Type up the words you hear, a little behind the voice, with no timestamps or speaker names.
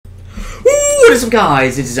What is up,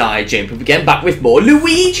 guys? It is I, James, again, back with more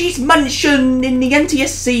Luigi's Mansion in the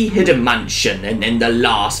NTSC Hidden Mansion. And in the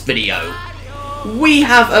last video, we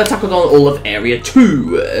have tackled on all of Area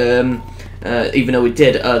 2. Even though we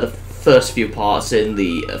did the first few parts in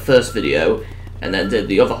the first video, and then did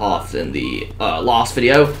the other half in the last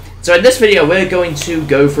video. So in this video, we're going to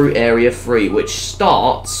go through Area 3, which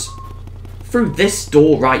starts through this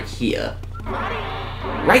door right here.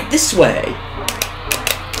 Right this way.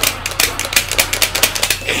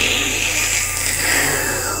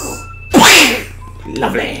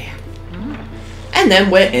 Lovely. And then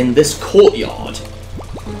we're in this courtyard.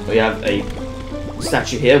 We have a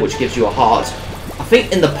statue here, which gives you a heart. I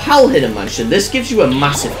think in the PAL Hidden Mansion, this gives you a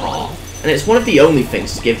massive heart. And it's one of the only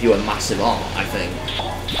things to give you a massive heart, I think.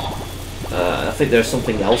 I think there's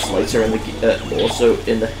something else later in the also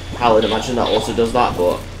in the PAL Hidden Mansion that also does that,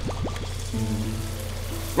 but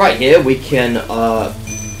right here we can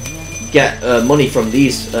get money from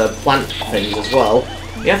these plant things as well.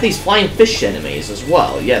 We have these flying fish enemies as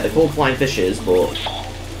well. Yeah, they're called flying fishes, but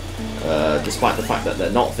despite the fact that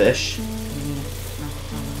they're not fish.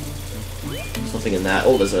 There's nothing in there.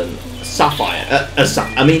 Oh, there's a sapphire.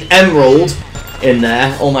 I mean emerald in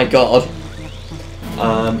there. Oh my god.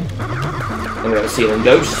 Then we have a ceiling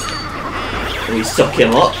ghost. And we suck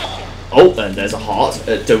him up. Oh, and there's a heart.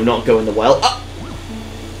 Do not go in the well.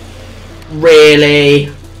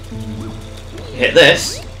 Really? Hit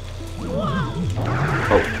this.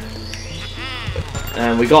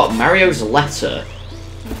 And we got Mario's letter.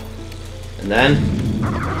 And then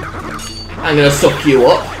I'm gonna suck you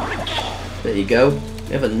up. There you go.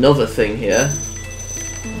 We have another thing here.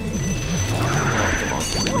 Oh,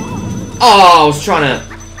 come on. Oh, I was trying to...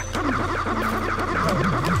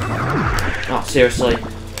 Oh, seriously.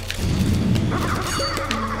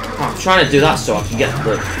 Oh, I'm trying to do that so I can get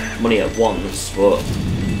the money at once, but...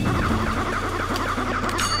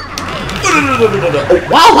 Oh,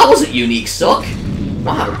 wow, that was a unique suck.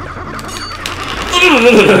 Wow.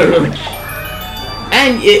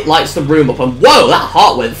 And it lights the room up, and whoa, that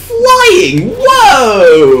heart went flying!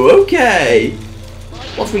 Whoa! Okay.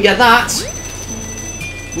 Once we get that,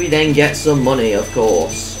 we then get some money, of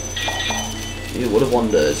course. You would have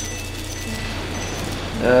wondered.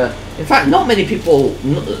 In fact, not many people,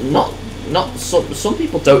 some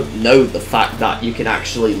people don't know the fact that you can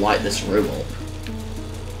actually light this room up.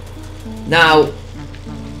 Now,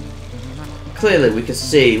 clearly we can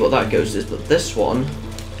see what that ghost is, but this one,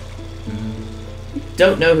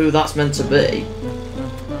 don't know who that's meant to be.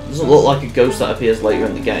 Doesn't look like a ghost that appears later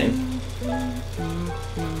in the game.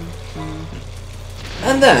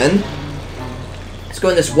 And then, let's go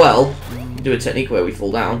in this well, do a technique where we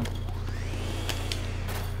fall down.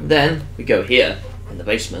 Then, we go here, in the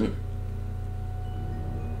basement.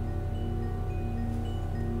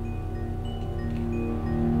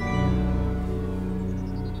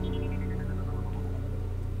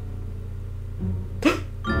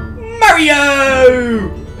 Mario!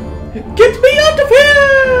 Get me out of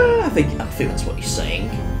here! I think that's what he's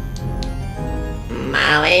saying.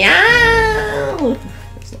 Mario!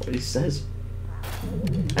 That's not what he says.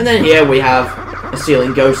 And then here we have a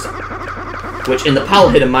ceiling ghost, which in the PAL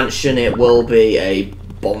Hidden Mansion it will be a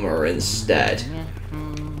bomber instead.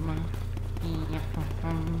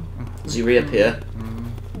 Does he reappear?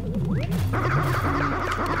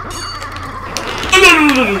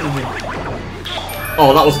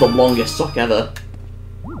 Oh, that was the longest suck ever.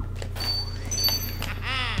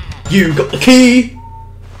 You got the key!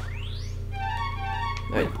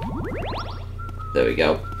 Right. There we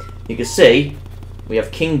go. You can see, we have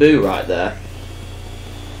King Boo right there.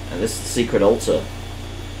 And this is the secret altar.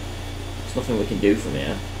 There's nothing we can do from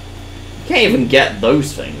here. You can't even get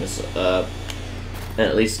those things. And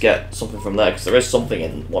at least get something from there, because there is something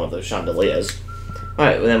in one of those chandeliers.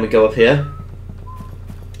 Alright, well, then we go up here.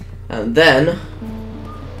 And then...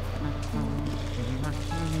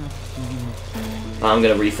 I'm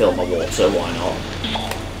gonna refill my water, why not?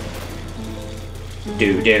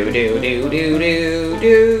 Do do do do do do do do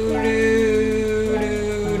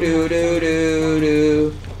do do do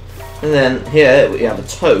do. And then here we have a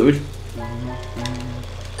toad.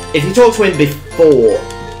 If you talk to him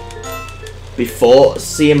before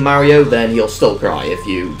seeing Mario, then he'll still cry. If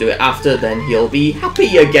you do it after, then he'll be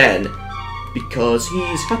happy again. Because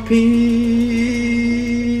he's happy.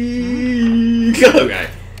 Okay.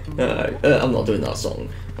 I'm not doing that song.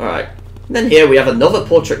 Alright. Then here we have another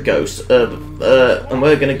portrait ghost, and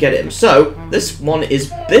we're gonna get him. So, this one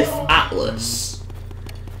is Biff Atlas,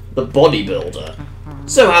 the bodybuilder.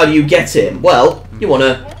 So how do you get him? Well, you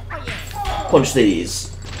wanna punch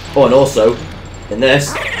these. Oh, and also, in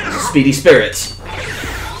this, Speedy Spirit.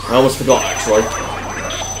 I almost forgot, actually.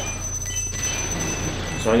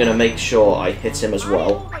 So I'm going to make sure I hit him as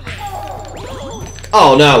well.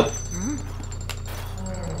 Oh, no!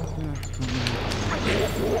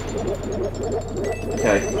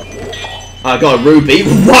 Okay. I got a ruby.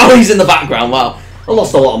 Wow, he's in the background. Wow. I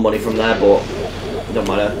lost a lot of money from there, but it don't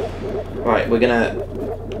matter. Right, we're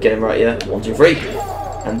going to get him right here. 1, 2, 3.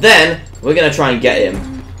 And then, we're going to try and get him.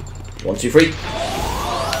 1, 2, 3.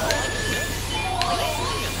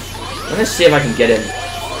 Let's see if I can get him.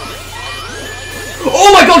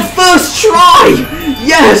 Oh my god, first try!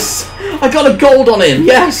 Yes! I got a gold on him,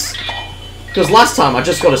 yes! Because last time I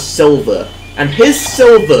just got a silver. And his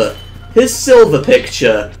silver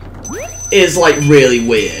picture is like really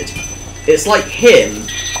weird. It's like him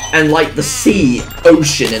and like the sea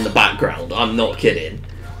ocean in the background. I'm not kidding.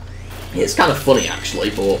 It's kind of funny actually,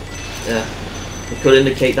 but yeah. It could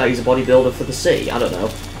indicate that he's a bodybuilder for the sea. I don't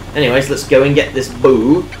know. Anyways, let's go and get this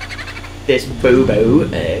boo. This boo-boo.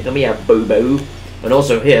 Come here, boo-boo. And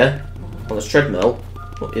also here, on this treadmill.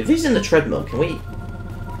 Well, if he's in the treadmill, can we...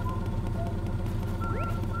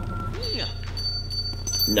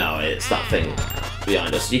 No, it's that thing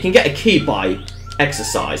behind us. You can get a key by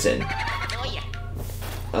exercising.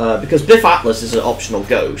 Because Biff Atlas is an optional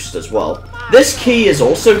ghost as well. This key is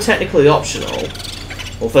also technically optional.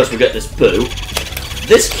 Well, first we get this boo.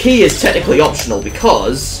 This key is technically optional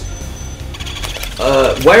because...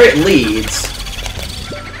 where it leads...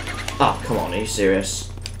 Oh, come on, are you serious?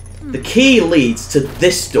 The key leads to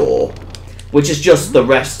this door, which is just the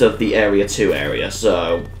rest of the Area 2 area,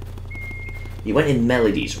 so... You went in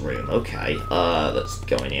Melody's room, okay. Let's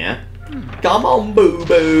go in here. Come on,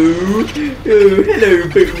 boo-boo! Oh, hello,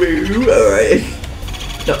 boo-boo! Alright.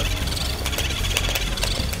 No.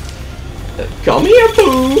 Come here,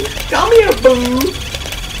 boo! Come here, boo!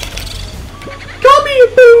 Come here,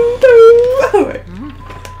 boo-boo! Alright.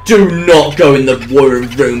 Do not go in the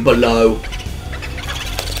room below.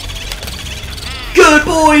 Good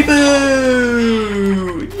boy,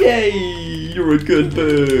 Boo! Yay! You're a good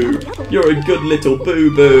Boo. You're a good little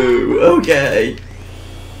Boo-Boo. Okay.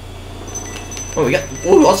 Oh, we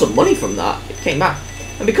got some money from that. It came back.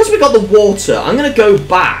 And because we got the water, I'm going to go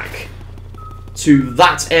back to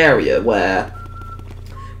that area where...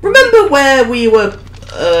 Remember where we were...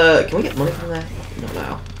 can we get money from there? Not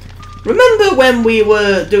now. Remember when we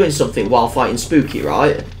were doing something while fighting Spooky,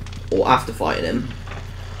 right? Or after fighting him?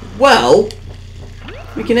 Well,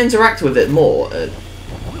 we can interact with it more.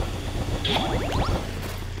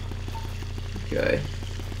 Okay.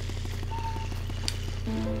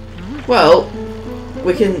 Well,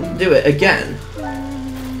 we can do it again.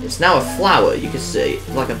 It's now a flower, you can see,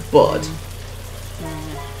 like a bud.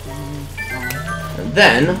 And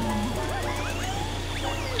then,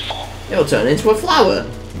 it'll turn into a flower.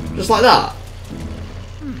 Just like that.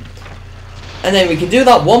 And then we can do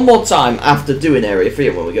that one more time after doing Area 3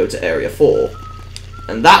 when we go to Area 4.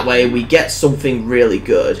 And that way we get something really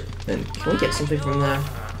good. And can we get something from there?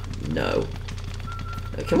 No.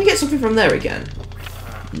 Can we get something from there again?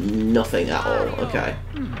 Nothing at all. Okay.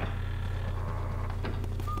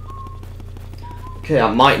 Okay,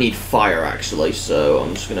 I might need fire actually, so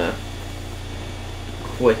I'm just gonna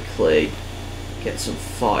quickly get some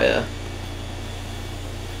fire.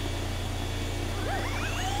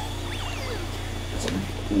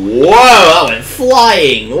 Whoa, that went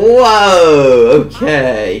flying! Whoa,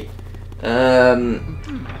 okay.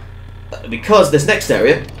 Because this next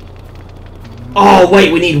area... Oh,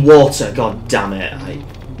 wait, we need water. God damn it, I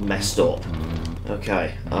messed up.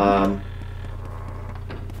 Okay, because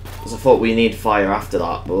I thought we need fire after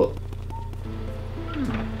that, but...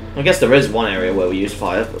 I guess there is one area where we use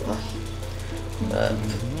fire,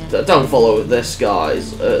 but... don't follow this,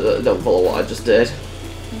 guys. Don't follow what I just did.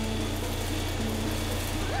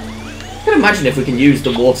 I can imagine if we can use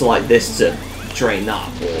the water like this to drain that,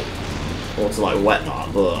 or to like wet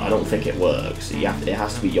that, but I don't think it works. It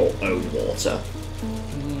has to be your own water.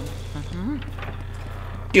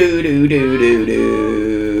 Do do do do do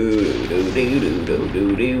do do do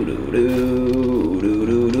do do do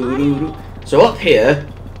do do. So up here,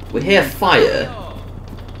 we hear fire,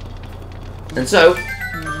 and so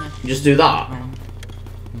you just do that.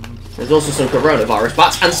 There's also some coronavirus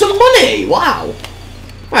bats and some money. Wow.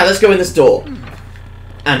 Right, let's go in this door.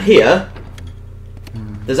 And here,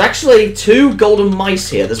 there's actually 2 golden mice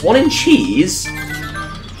here. There's one in cheese.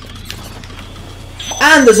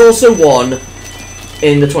 And there's also one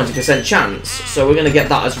in the 20% chance. So we're going to get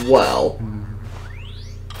that as well.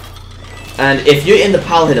 And if you're in the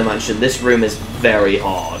PAL Hidden Mansion, this room is very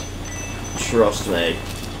hard. Trust me.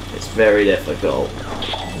 It's very difficult.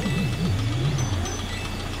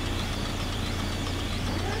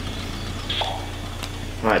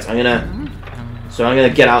 Right, I'm gonna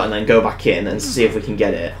get out and then go back in and see if we can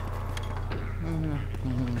get it.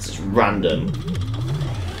 This is random.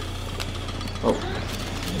 Oh.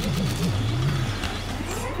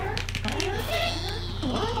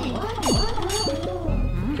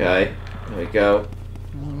 Okay, there we go.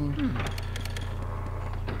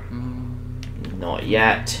 Not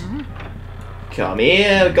yet. Come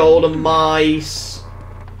here, golden mice.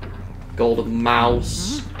 Golden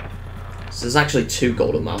mouse. So there's actually 2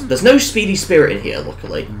 golden mouse. There's no speedy spirit in here,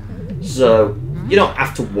 luckily. So, you don't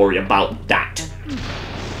have to worry about that.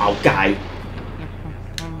 Okay.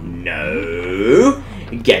 No.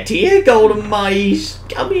 Get here, golden mice.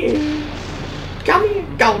 Come here. Come here,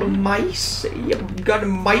 golden mice. You're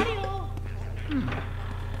gonna bite.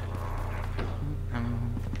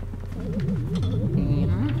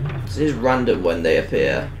 This is random when they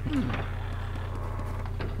appear.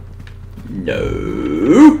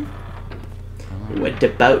 No. What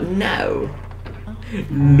about now?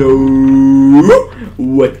 No.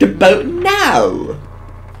 What about now?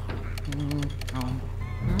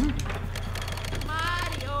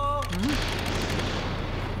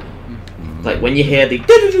 Like when you hear the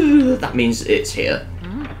that means it's here.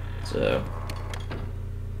 So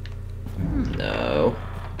no.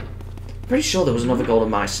 Pretty sure there was another golden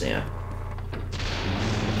mice here.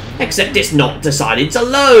 Except it's not decided to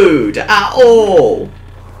load at all.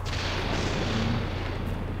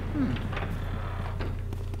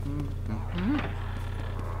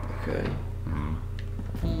 Okay.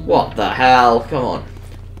 What the hell? Come on.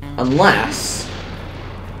 Unless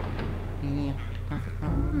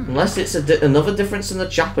it's another difference in the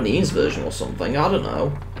Japanese version or something. I don't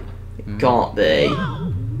know. It can't be.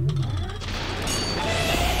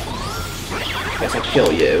 Guess I'll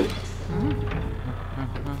kill you.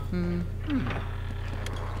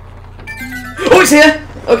 Oh, it's here!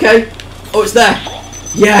 Okay. Oh, it's there.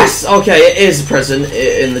 Yes! Okay, it is present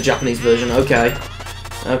in the Japanese version. Okay.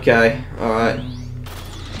 Okay. Alright.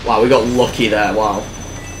 Wow, we got lucky there. Wow.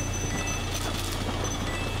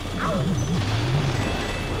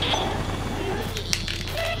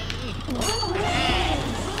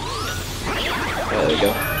 There we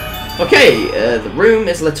go. Okay, the room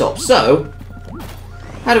is lit up. So,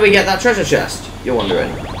 how do we get that treasure chest? You're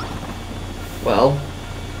wondering. Well.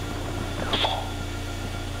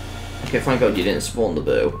 Okay, thank God you didn't spawn the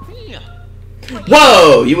boo.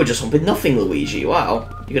 Whoa! You were just humping nothing, Luigi. Wow.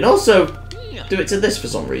 You can also do it to this for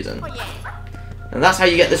some reason. And that's how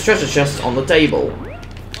you get this treasure chest on the table.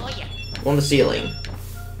 On the ceiling.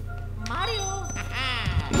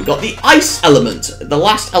 We've got the ice element. The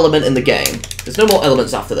last element in the game. There's no more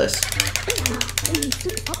elements after this.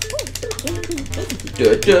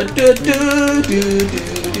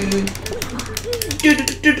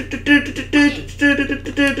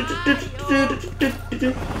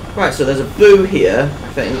 Right, so there's a boo here,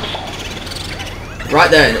 I think. Right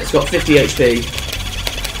there, and it's got 50 HP.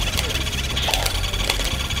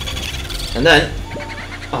 And then...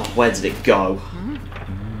 Oh, where did it go?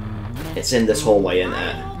 It's in this hallway, isn't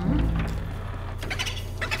it?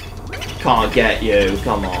 Can't get you,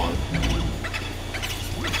 come on.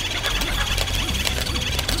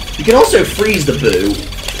 You can also freeze the boo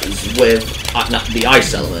with the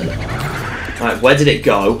ice element. Right, where did it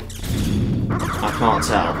go? I can't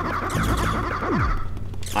tell.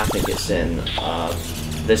 I think it's in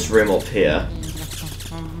this room up here.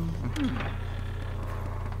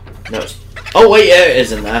 No, it's... Oh wait, yeah, it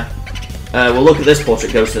is in there. We'll look at this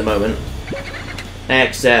portrait ghost in a moment.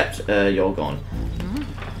 Except, you're gone.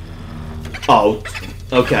 Oh,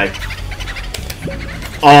 okay.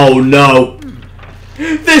 Oh no!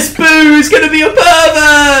 This boo is gonna be a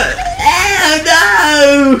pervert! Oh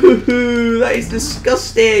no! That is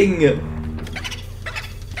disgusting!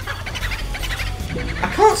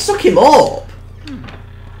 I can't suck him up!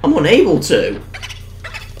 I'm unable to.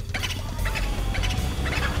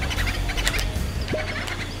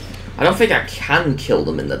 I don't think I can kill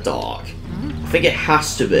them in the dark. I think it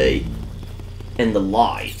has to be in the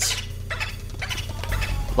light.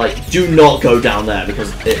 Like, do not go down there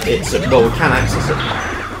because it's a... Well, we can access it.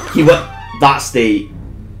 That's the...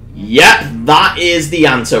 Yep, that is the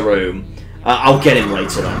ante room. I'll get him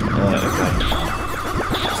later then. Okay.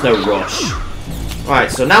 There's no rush. Alright,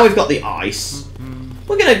 so now we've got the ice.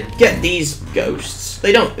 We're gonna get these ghosts.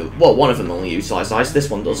 They don't... Well, one of them only utilizes ice. This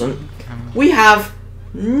one doesn't. We have...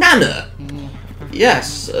 Nana!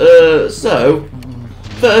 Yes, so...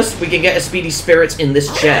 First, we can get a speedy spirit in this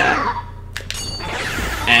chair.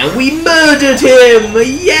 And we murdered him!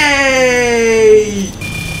 Yay!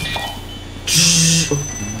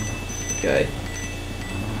 Okay.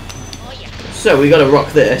 So, we gotta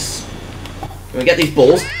rock this. And we get these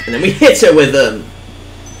balls, and then we hit her with them.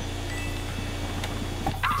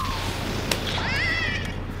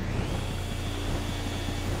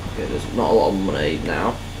 Okay, there's not a lot of money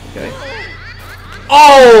now. Okay.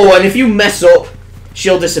 Oh, and if you mess up,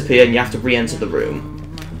 she'll disappear and you have to re-enter the room.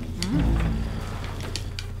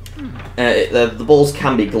 The balls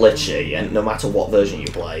can be glitchy, and no matter what version you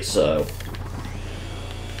play, so...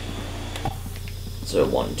 So,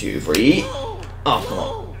 1, 2, 3... Oh, come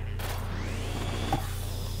on.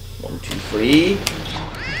 1, 2, 3...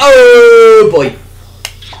 Oh, boy!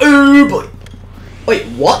 Oh, boy! Wait,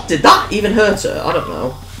 what? Did that even hurt her? I don't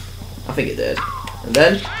know. I think it did. And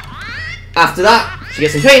then, after that, she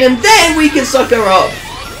gets in pain, and then we can suck her up!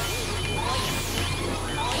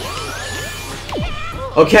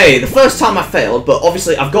 Okay, the first time I failed, but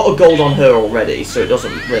obviously I've got a gold on her already, so it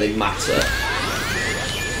doesn't really matter.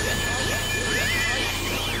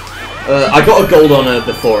 I got a gold on her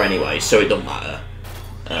before anyway, so it don't matter.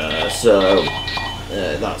 That's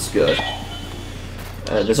good.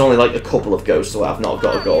 There's only like a couple of ghosts where I've not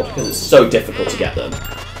got a gold, because it's so difficult to get them.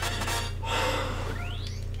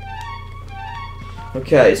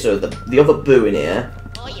 Okay, so the other boo in here...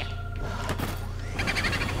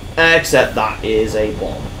 Except that is a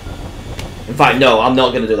bomb. In fact, no, I'm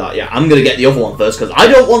not going to do that. Yeah, I'm going to get the other one first, because I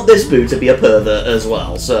don't want this boo to be a pervert as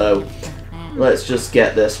well. So, let's just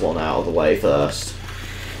get this one out of the way first.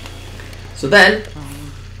 So then,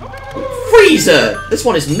 Freezer! This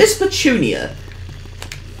one is Miss Petunia.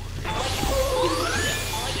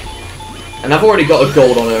 And I've already got a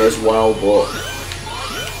gold on her as well, but...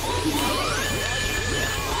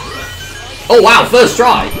 Oh wow, first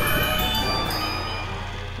try!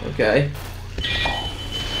 Okay.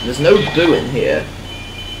 There's no boo in here.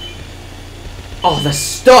 Oh, they're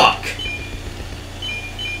stuck!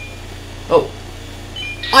 Oh.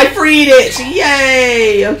 I freed it!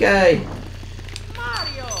 Yay! Okay.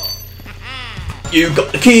 Mario. You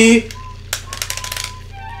got the key!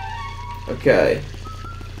 Okay.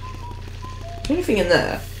 Anything in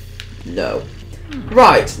there? No.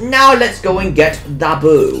 Right, now let's go and get the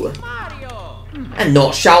boo. And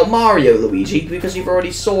not shout Mario, Luigi, because you've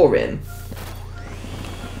already saw him.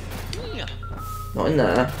 Not in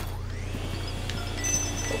there.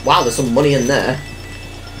 Wow, there's some money in there.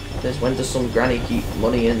 When does some granny keep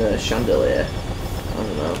money in a chandelier? I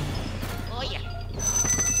don't know.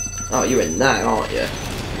 Oh, you're in there, aren't you?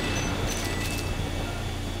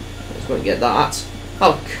 Let's go and get that.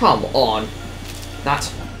 Oh, come on.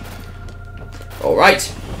 That.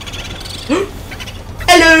 Alright.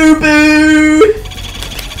 Hello, boo!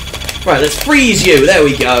 Right, let's freeze you. There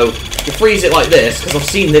we go. We'll freeze it like this, because I've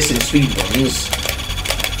seen this in speedruns.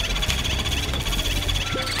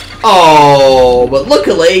 Oh, but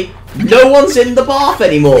luckily, no one's in the bath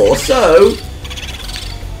anymore, so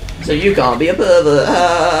you can't be a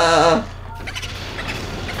pervert.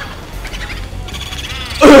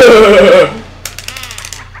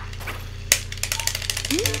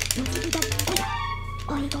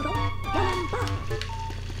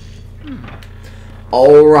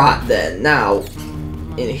 Alright then, now,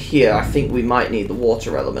 in here, I think we might need the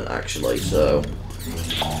water element, actually, so...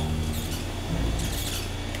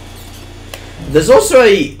 There's also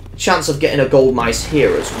a chance of getting a gold mice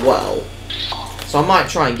here as well. So I might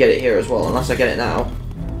try and get it here as well, unless I get it now.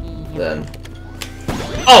 Then...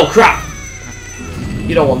 Oh, crap!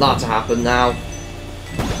 You don't want that to happen now.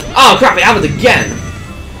 Oh, crap, it happened again!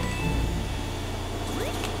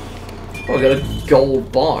 Oh, I got a gold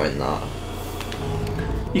bar in that.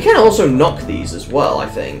 You can also knock these as well, I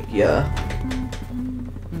think, yeah.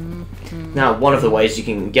 Now, one of the ways you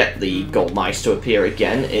can get the gold mice to appear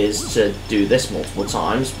again is to do this multiple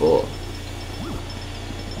times, but...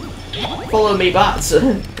 Follow me, bats!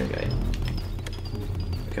 Okay.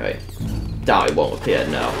 Okay. Doubt it won't appear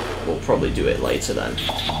now. We'll probably do it later then.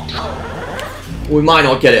 We might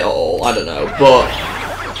not get it at all, I don't know, but...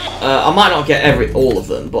 I might not get all of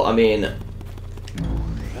them, but I mean...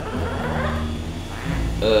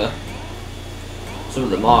 some of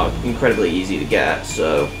them are incredibly easy to get,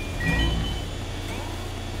 so...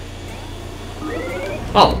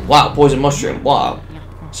 Oh, wow, poison mushroom, wow.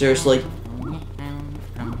 Seriously?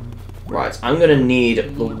 Right, I'm gonna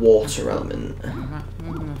need the water element.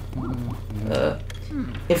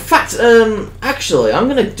 In fact, actually, I'm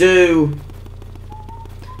gonna do...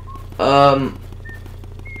 I'm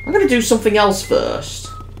gonna do something else first.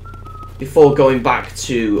 Before going back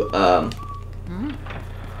to,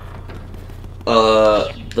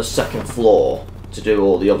 the second floor to do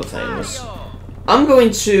all the other things. I'm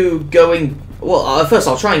going to well, first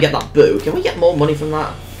I'll try and get that boo. Can we get more money from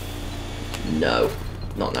that? No,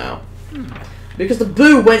 not now. Because the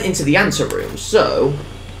boo went into the answer room, so...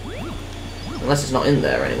 Unless it's not in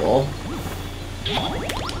there anymore.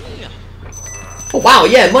 Oh wow,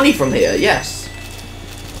 yeah, money from here, yes.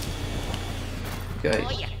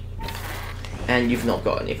 Okay. And you've not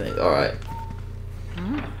got anything, alright.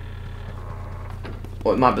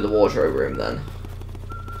 Well, it might be the wardrobe room then.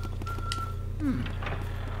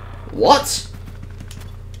 What?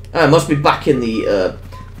 Oh, it must be back in the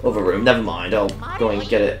other room. Never mind, I'll go and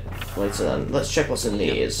get it later then. Let's check what's in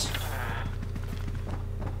these.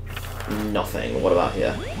 Nothing. What about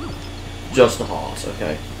here? Just a heart,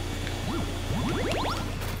 okay.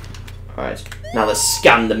 Alright, now let's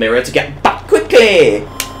scan the mirror to get back quickly!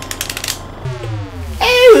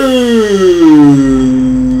 Oh!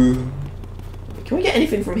 Can we get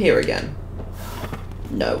anything from here again?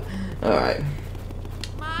 No. Alright.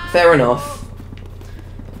 Fair enough.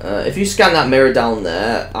 If you scan that mirror down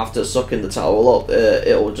there, after sucking the towel up,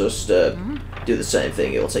 it'll just do the same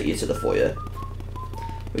thing. It'll take you to the foyer.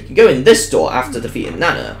 We can go in this door after defeating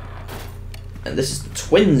Nana. And this is the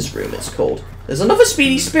twins room, it's called. There's another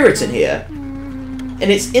speedy spirit in here. And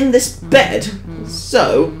it's in this bed.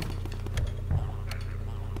 So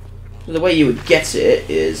the way you would get it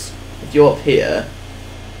is, if you're up here,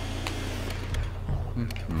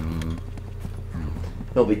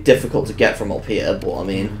 it'll be difficult to get from up here, but I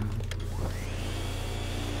mean...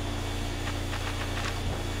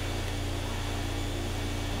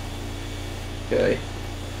 Okay.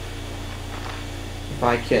 If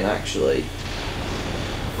I can actually...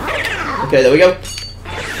 Okay, there we go.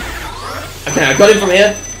 Okay, I got him from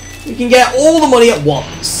here. You can get all the money at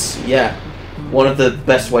once. Yeah. One of the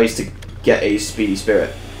best ways to get a speedy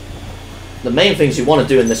spirit. The main things you want to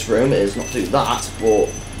do in this room is not do that, but...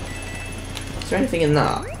 Is there anything in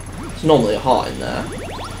that? There's normally a heart in there.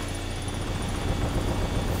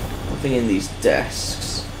 Nothing in these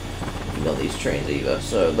desks. Not these trains either,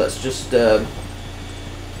 so let's just...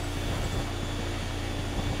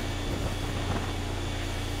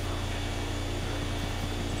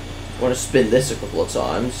 want to spin this a couple of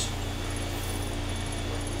times.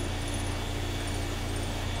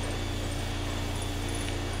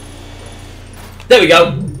 There we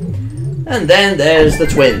go. And then there's the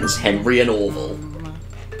twins, Henry and Orville.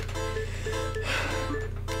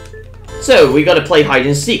 So we got to play hide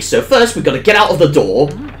and seek. So first we got to get out of the door.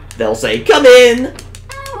 They'll say, "Come in."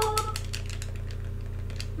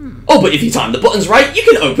 Oh, but if you time the buttons right, you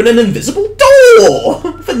can open an invisible door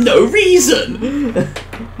for no reason.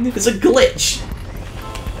 It's a glitch.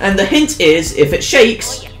 And the hint is, if it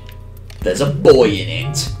shakes, there's a boy in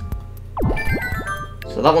it.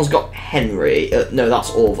 So that one's got Henry. No, that's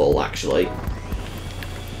Orville, actually.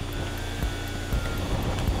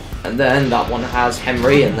 And then that one has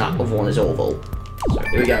Henry, and that other one is Orville. So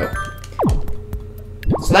here we go.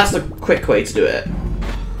 So that's the quick way to do it.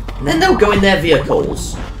 And then they'll go in their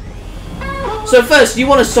vehicles. So first, you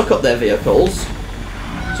want to suck up their vehicles.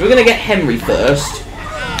 So we're going to get Henry first.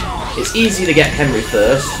 It's easy to get Henry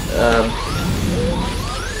first.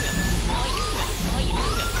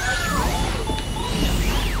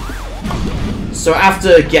 So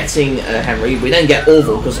after getting Henry, we then get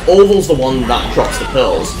Orville, because Orville's the one that drops the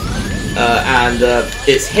pearls. And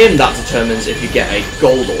it's him that determines if you get a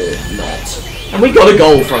gold or not. And we got a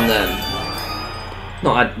gold from them.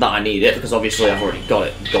 Not that I need it, because obviously I've already got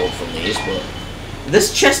it gold from these, but...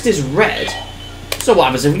 This chest is red. So what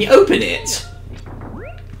happens when you open it?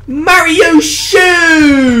 Mario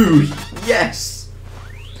shoe! Yes!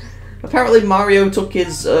 Apparently Mario took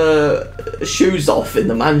his shoes off in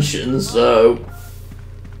the mansion, so...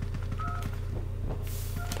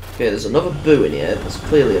 Okay, there's another boo in here. There's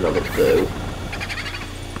clearly another boo.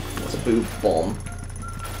 That's a boo bomb.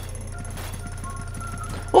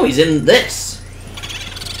 Oh, he's in this!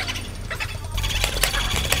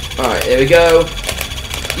 Alright, here we go.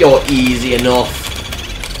 You're easy enough.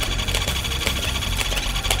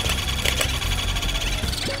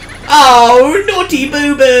 Oh, naughty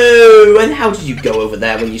boo-boo! And how did you go over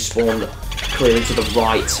there when you spawned clearly to the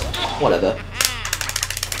right? Whatever.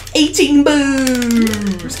 18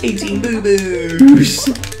 boos! 18 boo-boos!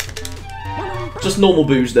 Just normal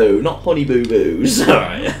boos, though, not honey boo-boos.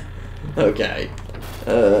 Alright. Okay.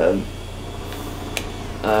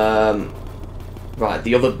 Right,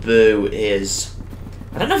 the other boo is...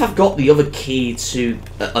 I don't know if I've got the other key to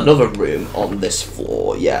another room on this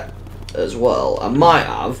floor yet as well. I might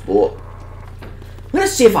have, but...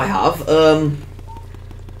 Let's see if I have.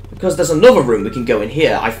 Because there's another room we can go in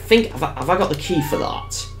here. I think... Have I got the key for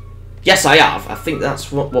that? Yes, I have. I think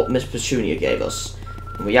that's what Miss Petunia gave us.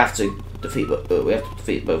 And we have to defeat both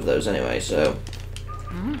of those anyway, so...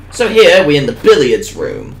 So here, we're in the billiards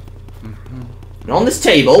room. And on this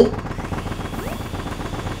table,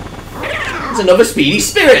 there's another speedy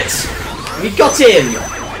spirit. We got him.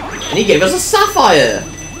 And he gave us a sapphire.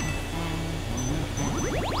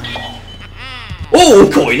 Oh,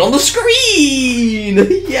 coin on the screen!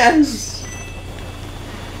 Yes!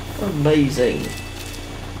 Amazing.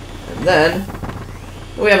 And then,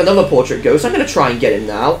 we have another portrait ghost. I'm going to try and get him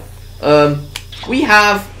now. We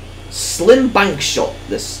have Slim Bank Shot,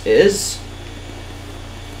 this is.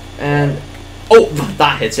 And, oh,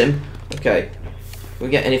 that hit him. Okay. Can we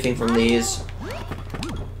get anything from these?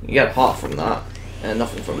 You get a heart from that. And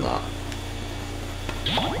nothing from that.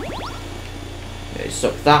 Okay,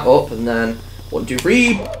 suck that up, and then 1, 2,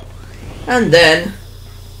 3, and then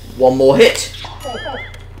one more hit.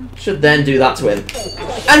 Should then do that to him,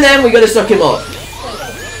 and then we're gonna suck him up.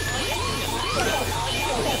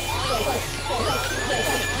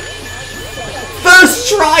 First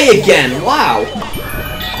try again. Wow.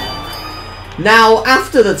 Now,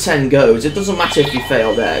 after the 10 goes, it doesn't matter if you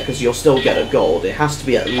fail there, because you'll still get a gold. It has to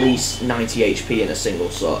be at least 90 HP in a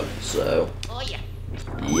single suck, so...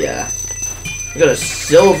 yeah. We got a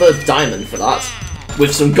silver diamond for that,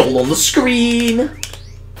 with some gold on the screen!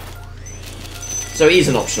 So he's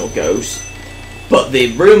an optional ghost. But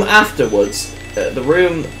the room afterwards, the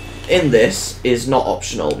room in this is not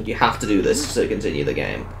optional. You have to do this to continue the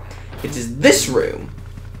game. It is this room.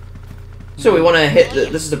 So we want to hit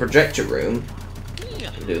this is the projector room.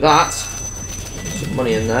 We'll do that. Some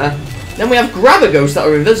money in there. Then we have grabber ghosts that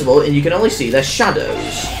are invisible and you can only see their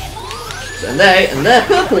shadows. And they're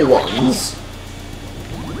purple ones.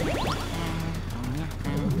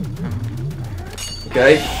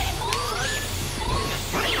 Okay.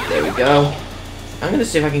 There we go. I'm gonna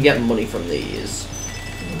see if I can get money from these.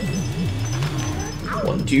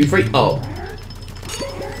 1, 2, 3. Oh.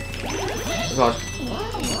 Oh god.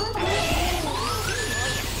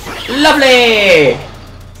 Lovely!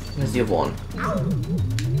 Where's the other one?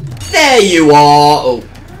 There you are! Oh.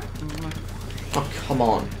 Oh, come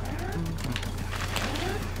on.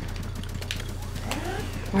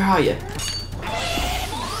 Where are you?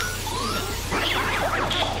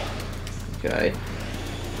 Okay.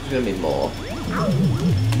 There's gonna be more.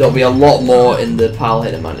 There'll be a lot more in the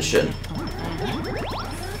Hidden Mansion.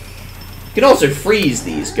 You can also freeze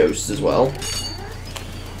these ghosts as well.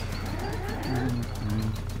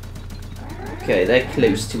 Okay, they're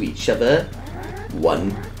close to each other.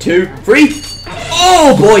 1, 2, 3.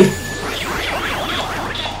 Oh boy!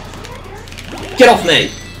 Get off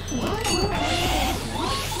me!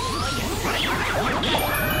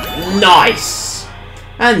 Nice!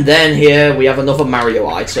 And then here we have another Mario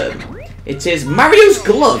item. It is Mario's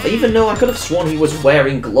glove, even though I could have sworn he was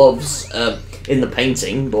wearing gloves in the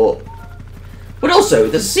painting, but also,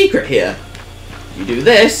 there's a secret here. You do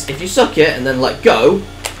this, if you suck it and then let go.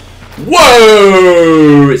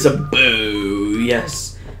 Whoa! It's a boo,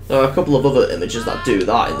 yes. There are a couple of other images that do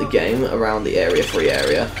that in the game, around the area 3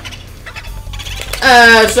 area.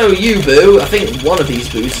 So you boo, I think one of these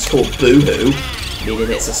boos is called Boo-hoo,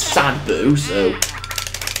 meaning it's a sad boo, so...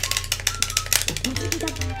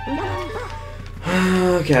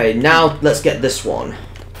 Okay, now let's get this one.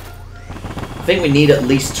 I think we need at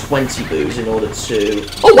least 20 boos in order to...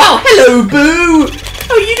 Oh wow, hello Boo!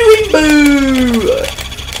 How are you doing, Boo?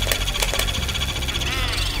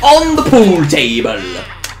 On the pool table.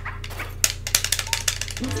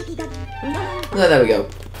 There we go.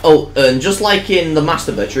 Oh, and just like in the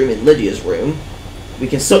master bedroom in Lydia's room, we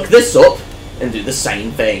can suck this up and do the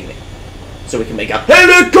same thing. So we can make a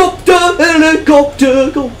helicopter,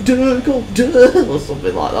 helicopter, copter, copter, or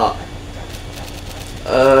something like that.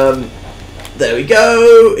 There we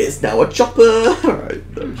go. It's now a chopper. Alright,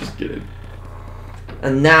 no, just kidding.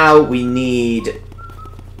 And now we need...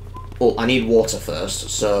 Oh, I need water first,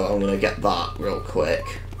 so I'm going to get that real quick.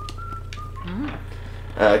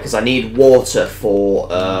 Because I need water for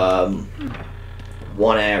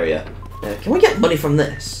one area. Can we get money from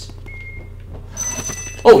this?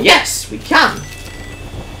 Oh, yes, we can.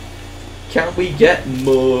 Can we get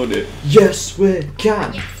money? Yes, we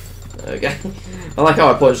can. Okay. I like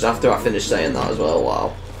how I punched after I finished saying that as well.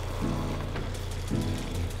 Wow.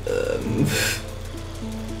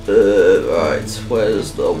 Right,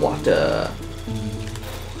 where's the water?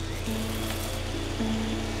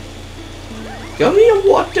 Give me a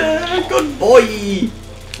water, good boy.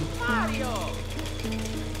 Mario.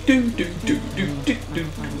 Do do do do do do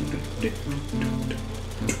do.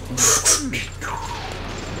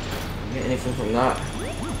 Get anything from that?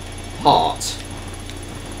 Heart.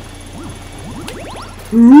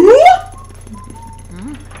 Mario.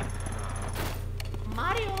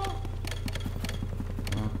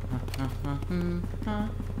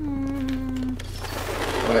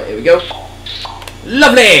 Alright, here we go.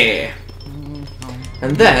 Lovely!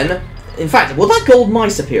 And then, in fact, will that gold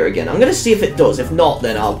mice appear again? I'm going to see if it does. If not,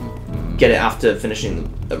 then I'll get it after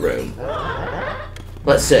finishing the room.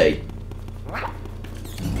 Let's see.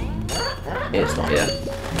 It's not yet.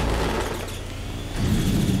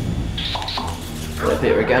 Will it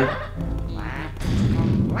appear again?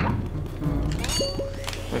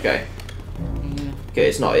 Okay. Okay,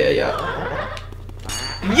 it's not here yet.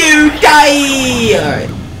 You die! Alright.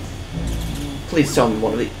 Please tell me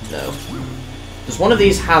one of these. No. Does one of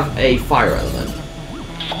these have a fire element?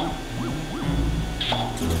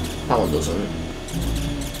 That one doesn't.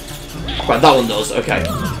 Right, that one does. Okay.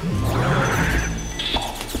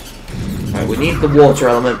 Alright, we need the water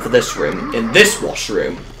element for this room. In this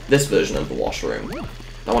washroom. This version of the washroom.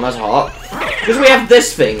 That one has a heart. Because we have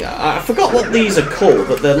this thing. I forgot what these are called,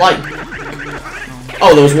 but they're like...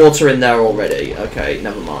 Oh, there was water in there already. Okay,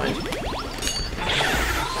 never mind.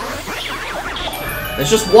 There's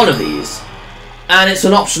just one of these. And it's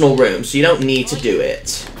an optional room, so you don't need to do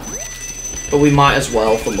it. But we might as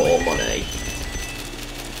well for more money.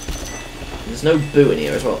 There's no boo in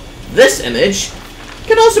here as well. This image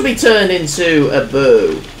can also be turned into a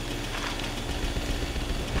boo.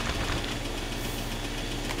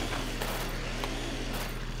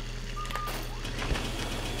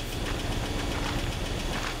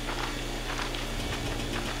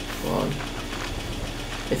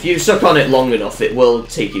 If you suck on it long enough, it will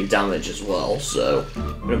take you damage as well, so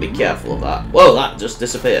I'm going to be careful of that. Whoa, that just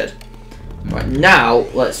disappeared. Right, now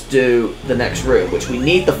let's do the next room, which we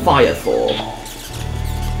need the fire for.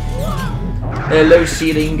 Hello,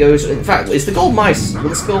 ceiling goes... In fact, is the gold mice... Will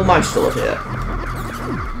the gold mice still appear?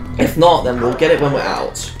 If not, then we'll get it when we're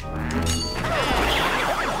out.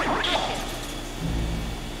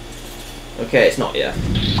 Okay, it's not yet.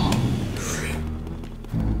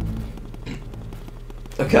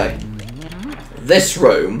 Okay. This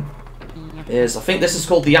room is... I think this is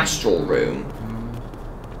called the Astral Room.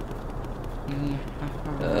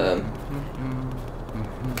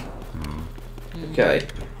 Okay.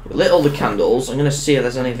 We lit all the candles. I'm gonna see if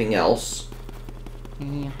there's anything else.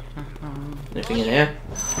 Anything in here?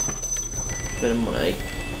 Bit of money.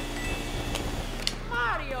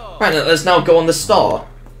 Right, let's now go on the star.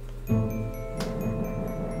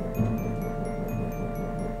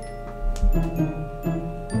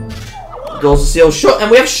 Doors are sealed shut, and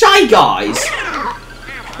we have Shy Guys!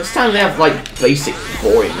 This time they have, like, basic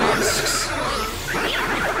boring masks.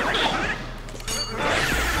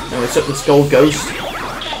 Now it's up this gold ghost.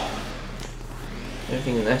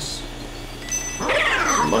 Anything in this?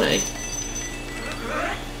 Money.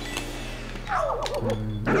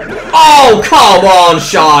 Oh, come on,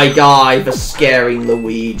 Shy Guy, for scaring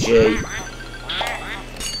Luigi.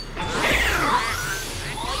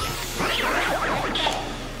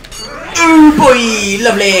 Ooh, boy!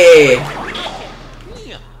 Lovely!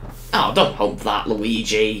 Oh, don't hump that,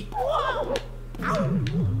 Luigi.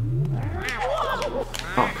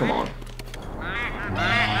 Oh, come on.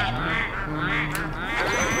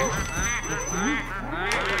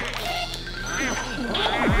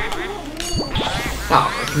 Oh,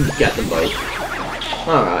 I can get them both.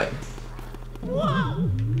 Alright.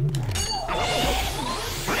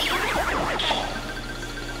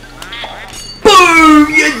 Boom!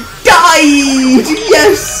 You died!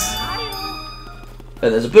 Yes!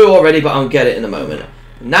 And there's a boo already, but I'll get it in a moment.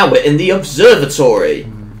 Now we're in the observatory.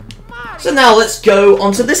 So now let's go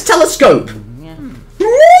onto this telescope.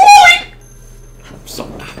 Sorry.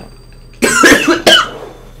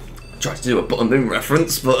 Tried to do a button moon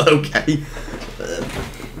reference, but okay.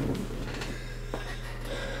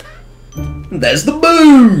 There's the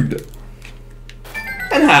moon!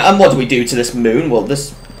 And what do we do to this moon? Well,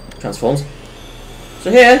 this transforms. So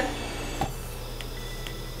here,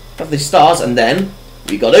 have the stars, and then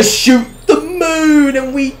we gotta shoot the moon,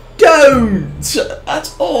 and we don't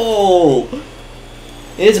at all.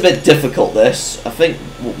 It is a bit difficult, this. I think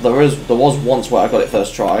there was once where I got it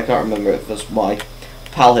first try. I can't remember if it was my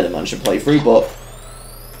pal Hidden Mansion playthrough, but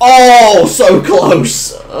oh, so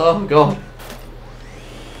close! Oh god.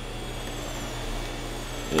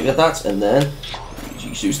 You get that, and then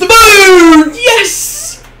Luigi shoots the moon!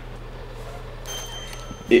 Yes!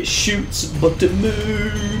 It shoots, but the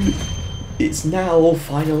moon, it's now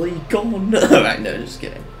finally gone. Alright, no, just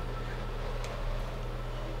kidding.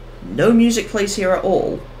 No music plays here at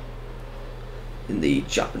all in the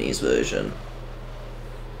Japanese version.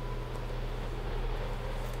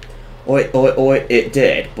 Or it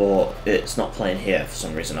did, but it's not playing here for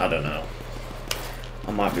some reason. I don't know.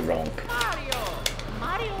 I might be wrong.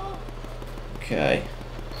 Mario. Okay.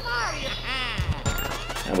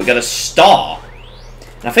 And we got a star.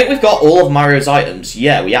 And I think we've got all of Mario's items.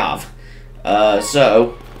 Yeah, we have.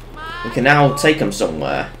 So we can now take them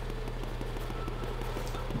somewhere.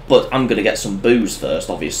 But I'm going to get some booze first,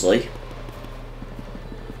 obviously.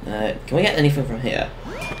 Can we get anything from here?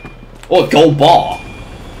 Oh, a gold bar.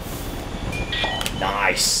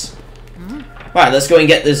 Nice. Right, let's go and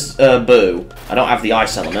get this boo. I don't have the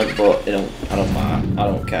ice element, but I don't matter. I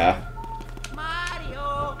don't care.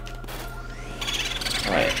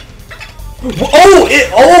 Right.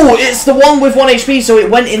 Oh, it's the one with 1 HP, so it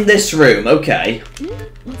went in this room. Okay.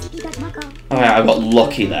 Alright, I got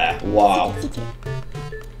lucky there. Wow.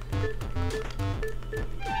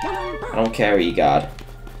 I don't care, E-Guard.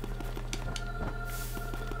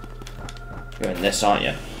 You're in this, aren't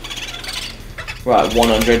you? Right,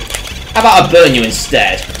 100. How about I burn you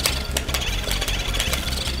instead?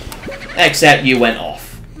 Except you went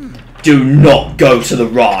off. Do not go to the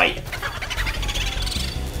right.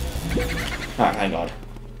 Alright, hang on.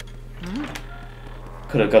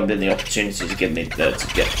 Could have gotten the opportunity to give me so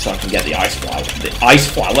I can get the ice flower. The ice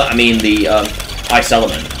flower? I mean the ice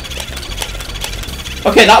element.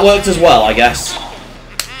 Okay, that worked as well, I guess.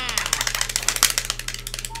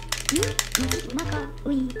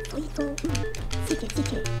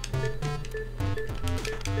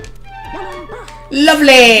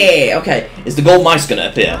 Lovely! Okay, is the gold mice gonna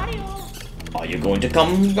appear? Are you going to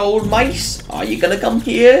come, gold mice? Are you gonna come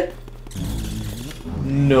here?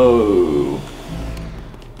 No.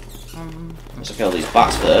 Let's kill these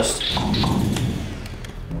bats first.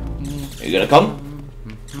 Are you gonna come?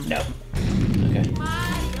 No. Okay.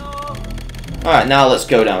 Alright, now let's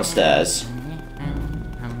go downstairs.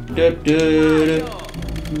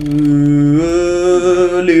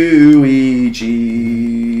 Luigi.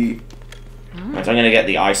 Right, I'm gonna get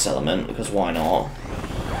the ice element because why not?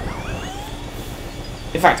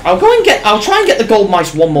 In fact, I'll try and get the gold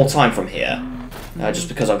mice one more time from here, just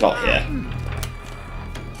because I got here.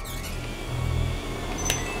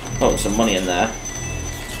 Oh, some money in there.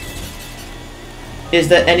 Is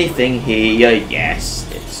there anything here? Yes,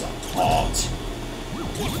 it's a heart.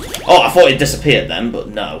 Oh, I thought it disappeared then, but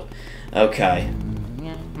no. Okay.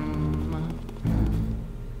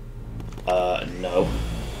 No.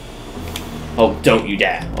 Oh, don't you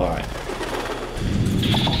dare. Alright.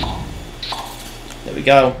 There we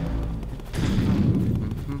go.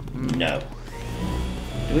 No.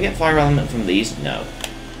 Do we get fire element from these? No.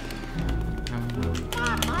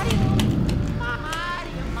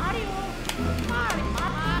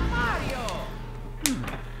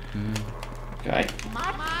 Okay.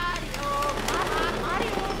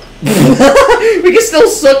 We can still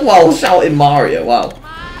suck while shouting Mario, wow.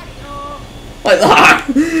 Like that!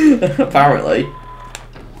 Apparently.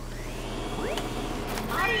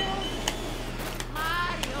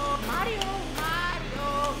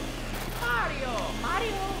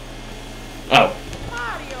 Oh.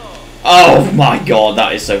 Oh my god,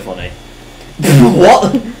 that is so funny.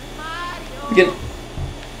 What? We can...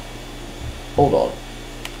 Hold on.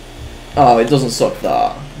 Oh, it doesn't suck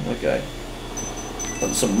that. Okay.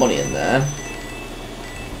 Put some money in there.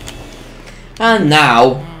 And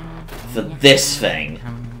now, for this thing.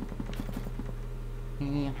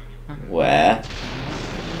 Where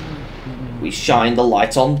we shine the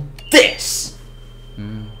light on this.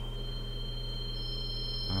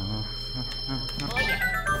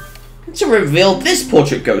 To reveal this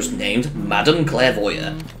portrait ghost named Madame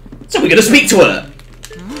Clairvoyeur. So we're gonna speak to her.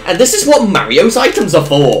 And this is what Mario's items are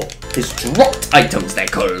for. His dropped items, they're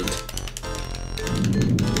called.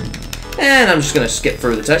 And I'm just gonna skip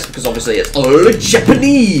through the text because obviously it's all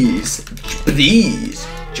Japanese. Japanese.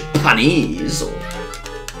 Or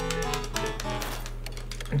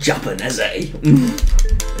Japanese.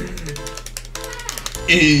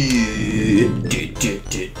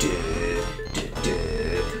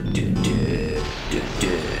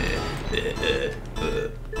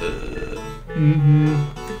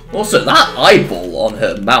 Also, that eyeball on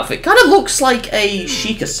her mouth, it kind of looks like a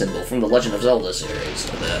Sheikah symbol from the Legend of Zelda series.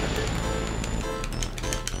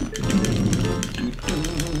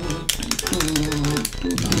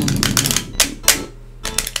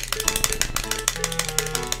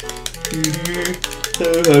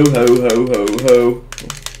 Ho ho ho ho ho ho.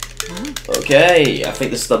 Okay, I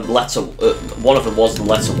think this is the letter. One of them was the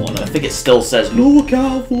letter one. I think it still says "Look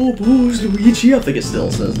out for booze, Luigi." I think it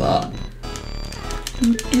still says that.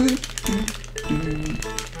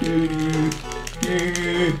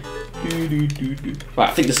 Right,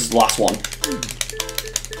 I think this is the last one.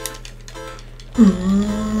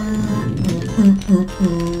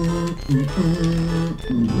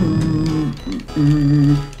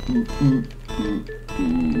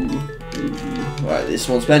 Right, this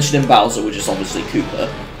one's mentioning Bowser, which is obviously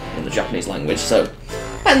Koopa in the Japanese language, so...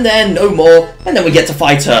 And then, no more, and then we get to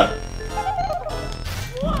fight her.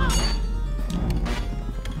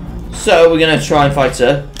 So, we're gonna try and fight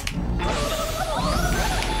her.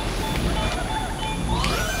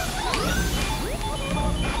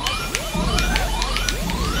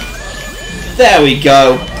 There we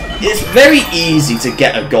go. It's very easy to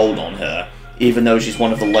get a gold on her, even though she's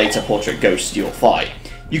one of the later portrait ghosts you'll fight.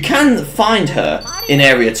 You can find her in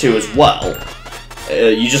Area 2 as well.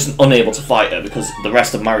 You're just unable to fight her because the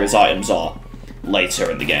rest of Mario's items are later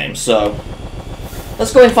in the game. So,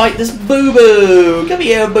 let's go and fight this Boo-Boo! Come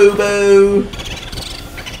here, Boo-Boo!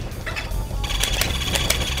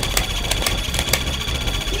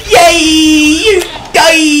 Yay! You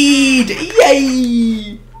died!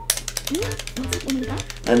 Yay!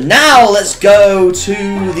 And now let's go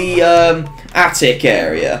to the attic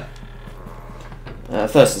area.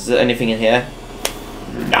 First, is there anything in here?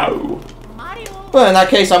 No. Well, in that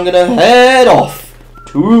case, I'm gonna head off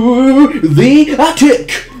to the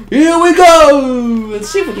attic. Here we go. Let's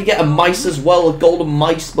see if we can get a mice as well, a golden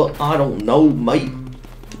mice, but I don't know, mate.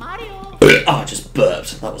 I just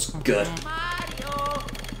burped. That was good.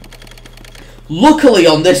 Luckily,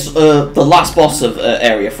 on this, the last boss of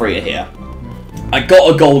Area 3 here, I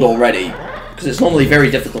got a gold already, because it's normally very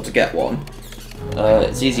difficult to get one.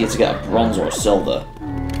 It's easier to get a bronze or a silver.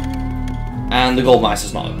 And the gold mice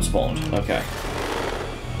has not spawned. Okay.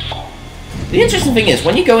 The interesting thing is,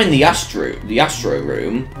 when you go in the Astro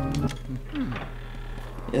room...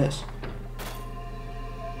 Yes.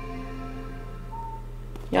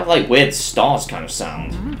 You have, like, weird stars kind of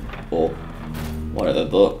sound. Or whatever,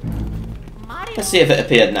 but... Let's see if it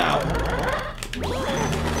appeared now.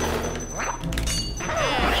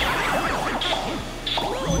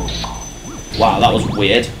 Wow, that was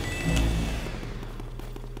weird.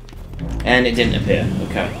 And it didn't appear.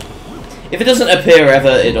 Okay. If it doesn't appear ever,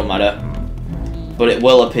 it don't matter. But it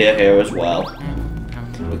will appear here as well.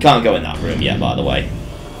 We can't go in that room yet, by the way.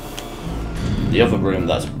 The other room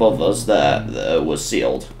that's above us there was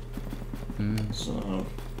sealed. So...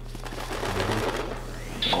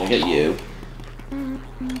 I'll get you.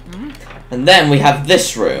 And then we have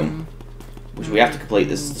this room, which we have to complete.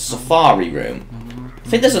 This is the safari room. I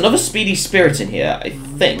think there's another speedy spirit in here, I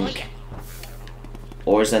think.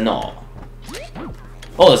 Or is there not?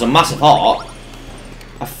 Oh, there's a massive heart.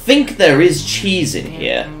 I think there is cheese in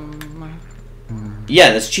here. Yeah,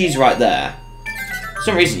 there's cheese right there. For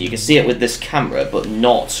some reason you can see it with this camera, but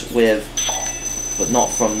not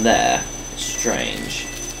from there. It's strange.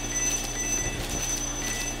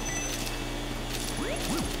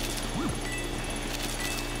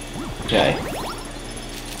 Okay.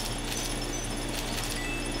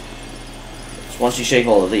 So once you shake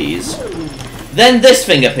all of these, then this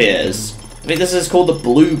thing appears. I think this is called the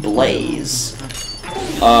Blue Blaze.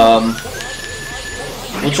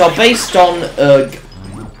 Which are based on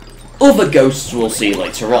other ghosts we'll see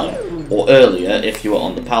later on, or earlier if you were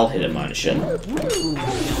on the PAL Hidden Mansion.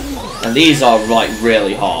 And these are like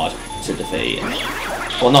really hard to defeat.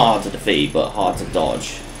 Well, not hard to defeat, but hard to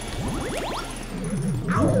dodge.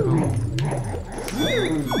 There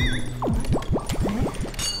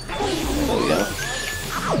we go.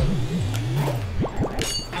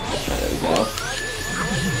 There we go.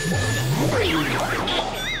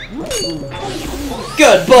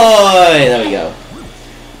 Good boy! There we go.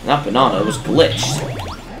 That banana was glitched.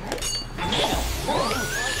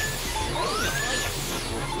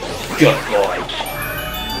 Good boy.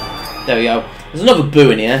 There we go. There's another boo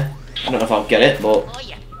in here. I don't know if I'll get it, but...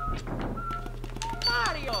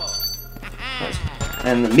 Right.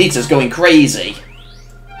 And the meter's going crazy.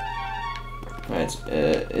 Right,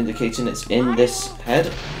 indicating it's in this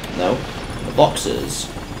head. No. The boxes.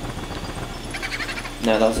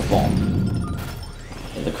 No, that was a bomb.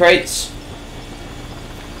 In the crates.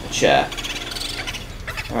 A chair.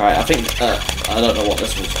 Alright, I think, I don't know what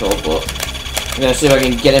this one's called, but I'm gonna see if I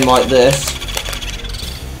can get him like this.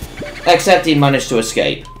 Except he managed to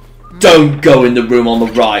escape. Don't go in the room on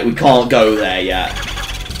the right, we can't go there yet.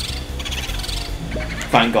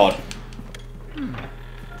 Thank God.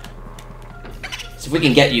 So if we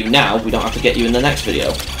can get you now, we don't have to get you in the next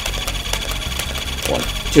video. 1,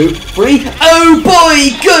 2, 3. Oh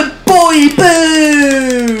boy! Good boy,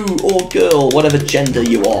 boo! Or girl, whatever gender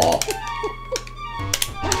you are.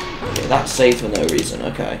 Okay, that's saved for no reason,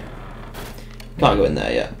 okay. Can't go in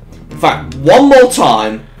there yet. In fact, one more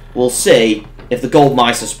time, we'll see if the gold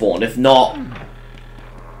mice are spawned. If not...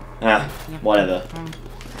 whatever.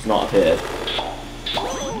 It's not appeared.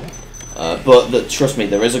 But trust me,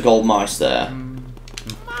 there is a gold mice there.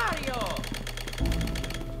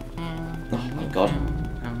 Oh my God.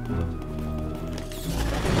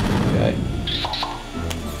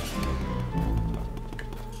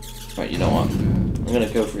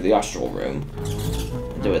 through the astral room.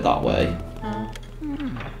 And do it that way.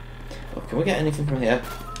 Oh, can we get anything from here?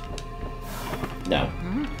 No.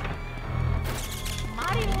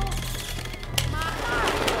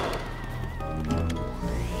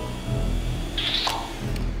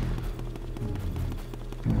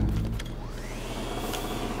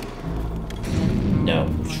 No.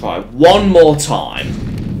 Try one more time.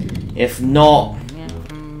 If not...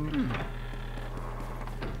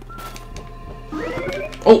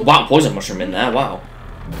 Oh, wow, poison mushroom in there, wow.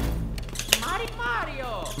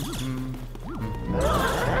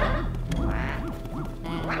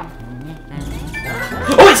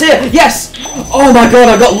 Oh, it's here! Yes! Oh my god,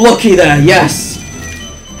 I got lucky there, yes!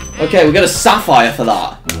 Okay, we got a sapphire for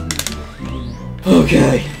that.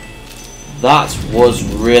 Okay. That was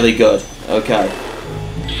really good. Okay.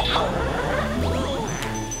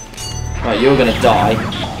 Right, you're gonna die.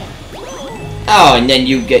 Oh, and then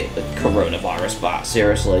you get the coronavirus back,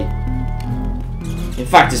 seriously. In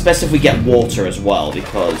fact, it's best if we get water as well,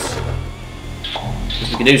 because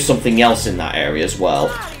we can do something else in that area as well.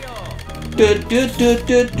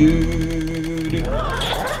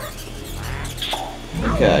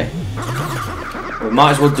 Okay. We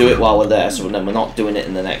might as well do it while we're there, so then we're not doing it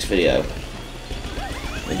in the next video.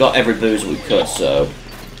 We got every booze we could, so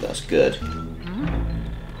that's good.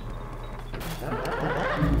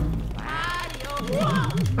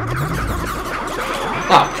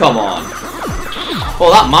 Oh, come on.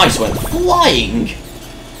 Well, that mice went flying.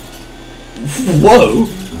 Whoa.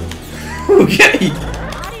 Okay.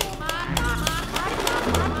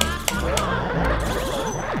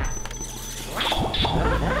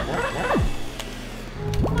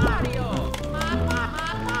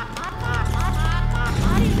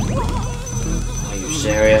 Are you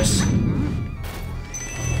serious?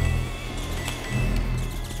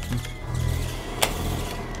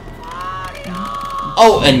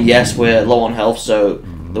 Oh, and yes, we're low on health, so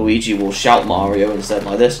Luigi will shout Mario instead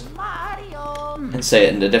like this. And say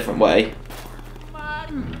it in a different way.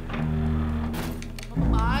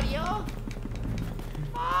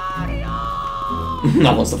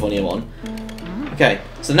 That one's the funnier one. Okay,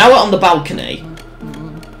 so now we're on the balcony.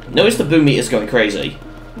 Notice the boom meter's going crazy.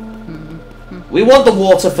 We want the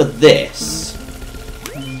water for this.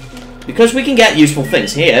 Because we can get useful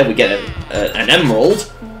things here. We get an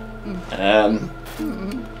emerald.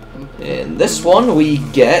 In this one, we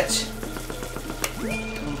get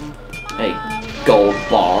a gold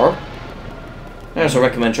bar. I also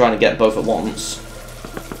recommend trying to get both at once.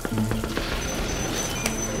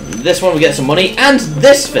 This one, we get some money. And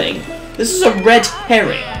this thing. This is a red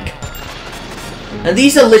herring. And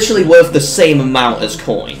these are literally worth the same amount as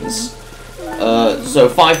coins. So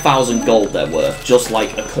 5,000 gold they're worth, just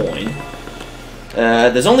like a coin.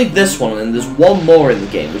 There's only this one, and there's one more in the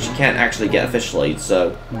game, which you can't actually get officially,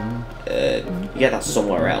 so you get that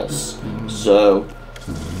somewhere else. So,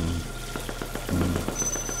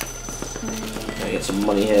 get some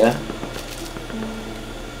money here.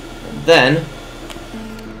 And then,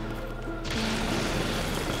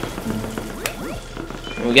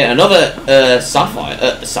 we get another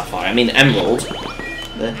emerald.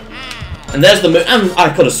 There. And there's the moon, and I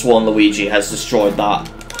could have sworn Luigi has destroyed that.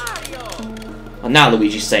 And now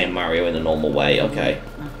Luigi's saying Mario in a normal way, okay.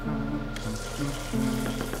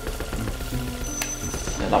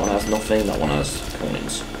 Yeah, that one has nothing, that one has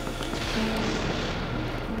coins.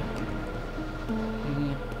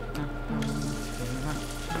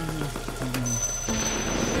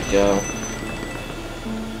 There we go.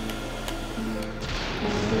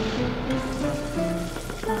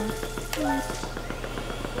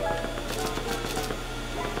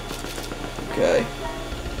 Okay.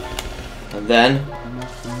 And then,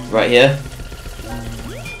 right here,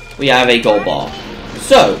 we have a gold bar.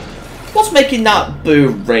 So, what's making that boo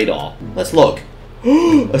radar? Let's look.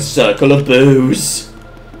 A circle of boos.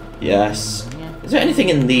 Yes. Is there anything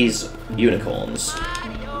in these unicorns?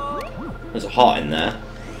 There's a heart in there.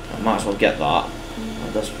 I might as well get that. I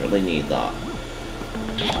desperately need that.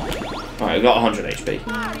 Alright, we've got 100 HP.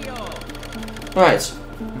 Alright.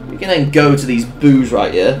 We can then go to these boos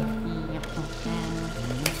right here.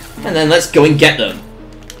 And then let's go and get them.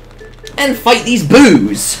 And fight these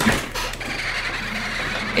boos!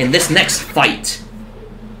 In this next fight.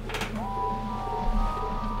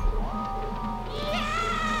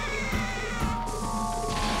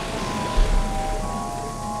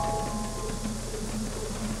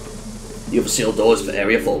 You have sealed doors for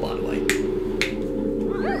Area 4, by the way.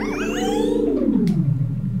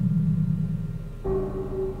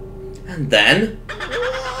 And then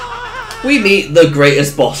we meet the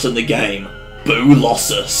greatest boss in the game,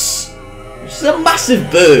 Boolossus. Which is a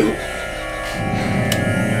massive boo.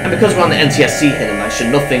 And because we're on the NTSC Hidden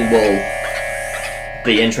Mansion, nothing will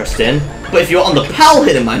be interesting. But if you're on the PAL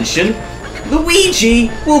Hidden Mansion,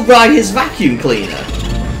 Luigi will ride his vacuum cleaner.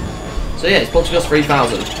 So yeah, it's Portugal's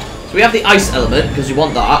 3000. So we have the ice element, because you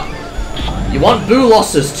want that. You want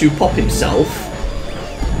Boolossus to pop himself.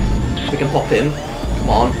 We can pop him. Come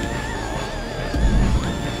on.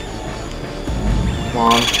 Come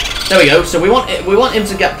on. There we go. So we want him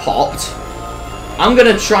to get popped. I'm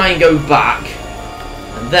gonna try and go back.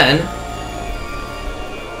 And then...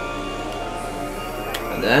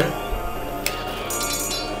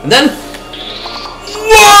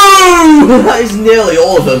 Whoa! That is nearly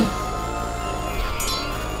all of them.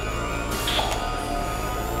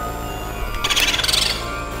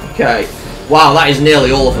 Okay. Wow, that is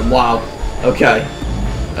nearly all of them. Wow. Okay.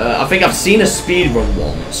 I think I've seen a speedrun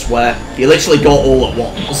once where he literally got all at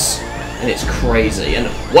once. And it's crazy. And,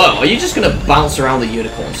 whoa, are you just going to bounce around the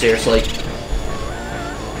unicorn? Seriously?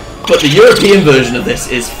 But the European version of this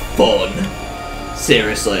is fun.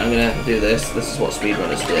 Seriously, I'm going to do this. This is what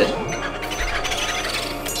speedrunners did.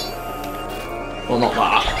 Well, not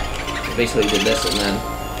that. I basically did this and then...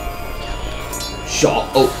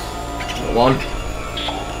 Shot. Oh. Another one.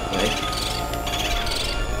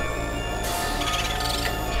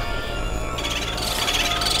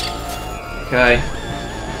 Okay.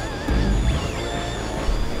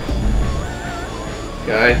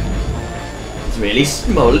 Okay. It's really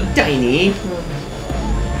small, tiny.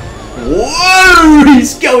 Whoa!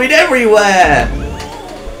 He's going everywhere!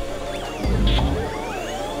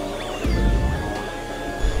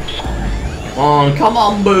 Come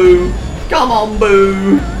on, Boo! Come on,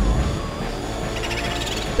 Boo!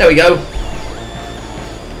 There we go.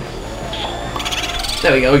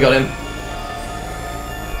 There we go, we got him.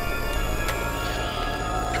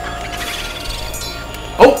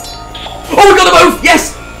 Oh! Oh, we got them both!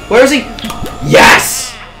 Yes! Where is he? Yes!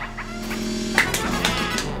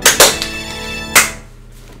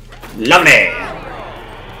 Lovely!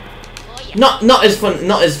 Not as fun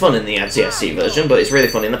in the NTSC version, but it's really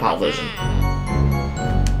fun in the PAL version.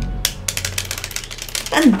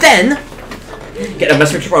 And then get a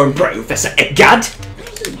message from Professor Edgard,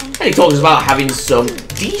 and he talks about having some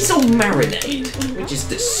diesel marinade, which is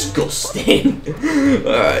disgusting.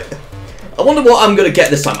 Alright. I wonder what I'm gonna get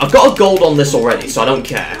this time. I've got a gold on this already, so I don't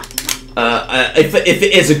care. If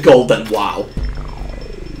it is a gold, then wow.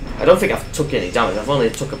 I don't think I've took any damage. I've only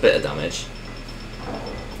took a bit of damage.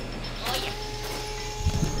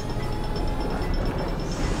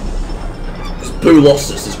 Because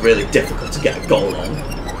Boolossus is really difficult to get a gold on.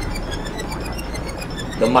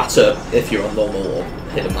 No matter if you're on normal or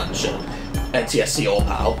Hidden Mansion, NTSC or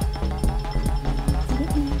PAL.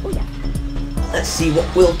 Let's see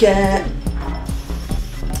what we'll get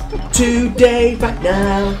today, right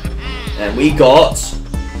now. And we got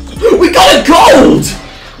a gold!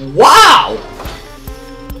 Wow!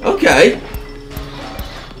 Okay.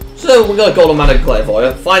 So we got a gold on Madden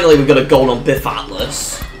Clairvoyant. Finally we got a gold on Biff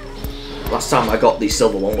Atlas. Last time I got the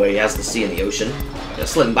silver one where he has the sea and the ocean. A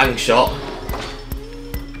slim bang shot.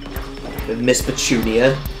 With Miss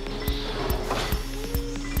Petunia.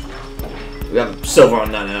 We have silver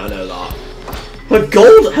on Nana, I know that.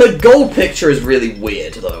 Her gold picture is really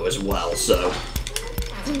weird though as well, so.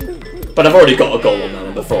 But I've already got a gold on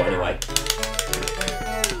Nana before anyway.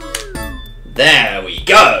 There we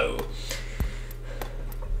go!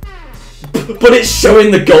 But it's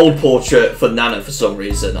showing the gold portrait for Nana for some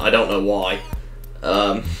reason, I don't know why.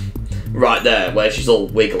 Right there, where she's all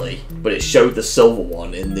wiggly. But it showed the silver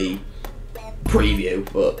one in the preview,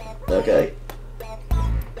 but okay.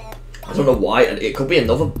 I don't know why, it could be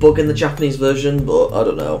another bug in the Japanese version, but I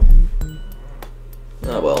don't know.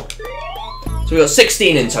 Oh well. So we got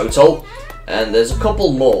 16 in total, and there's a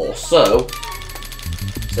couple more, so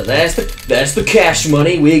there's the cash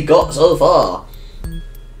money we got so far.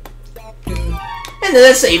 And then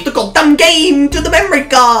let's save the goddamn game to the memory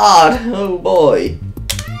card! Oh boy.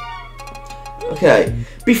 Okay,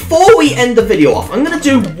 before we end the video off, I'm going to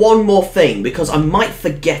do one more thing, because I might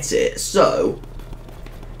forget it, so...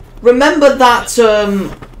 Remember that,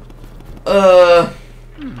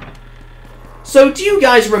 So, do you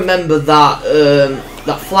guys remember that,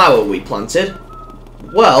 that flower we planted?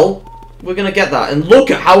 Well, we're going to get that, and look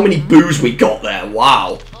at how many boos we got there,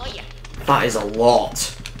 wow. That is a lot.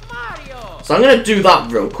 So I'm going to do that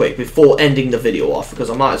real quick before ending the video off, because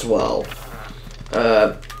I might as well.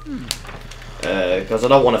 Because I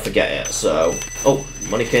don't want to forget it, so... Oh,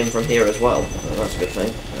 money came from here as well. Oh, that's a good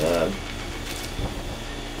thing.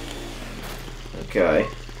 Okay.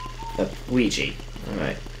 Luigi.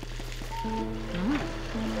 Alright.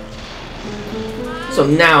 So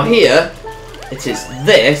now here, it is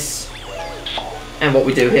this. And what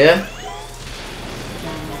we do here.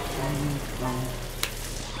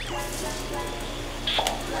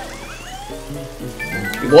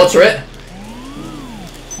 We water it.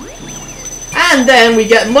 And then we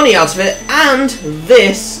get money out of it. And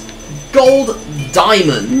this gold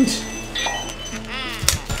diamond.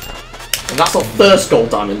 And that's our first gold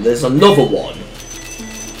diamond. There's another one.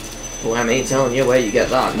 Well, I ain't telling you where you get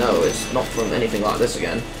that. No, it's not from anything like this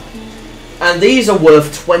again. And these are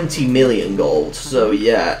worth 20 million gold. So,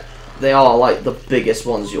 yeah. They are, like, the biggest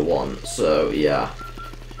ones you want. So, yeah.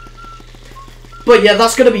 But, yeah,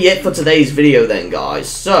 that's going to be it for today's video then, guys.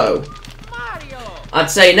 So, I'd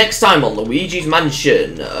say next time on Luigi's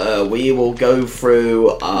Mansion, we will go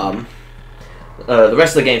through, the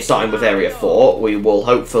rest of the game starting with Area 4. We will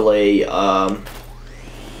hopefully,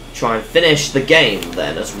 try and finish the game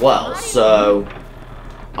then as well. So,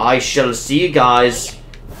 I shall see you guys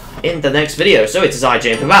in the next video. So, it is I,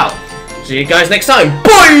 James, out. See you guys next time.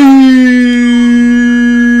 Bye!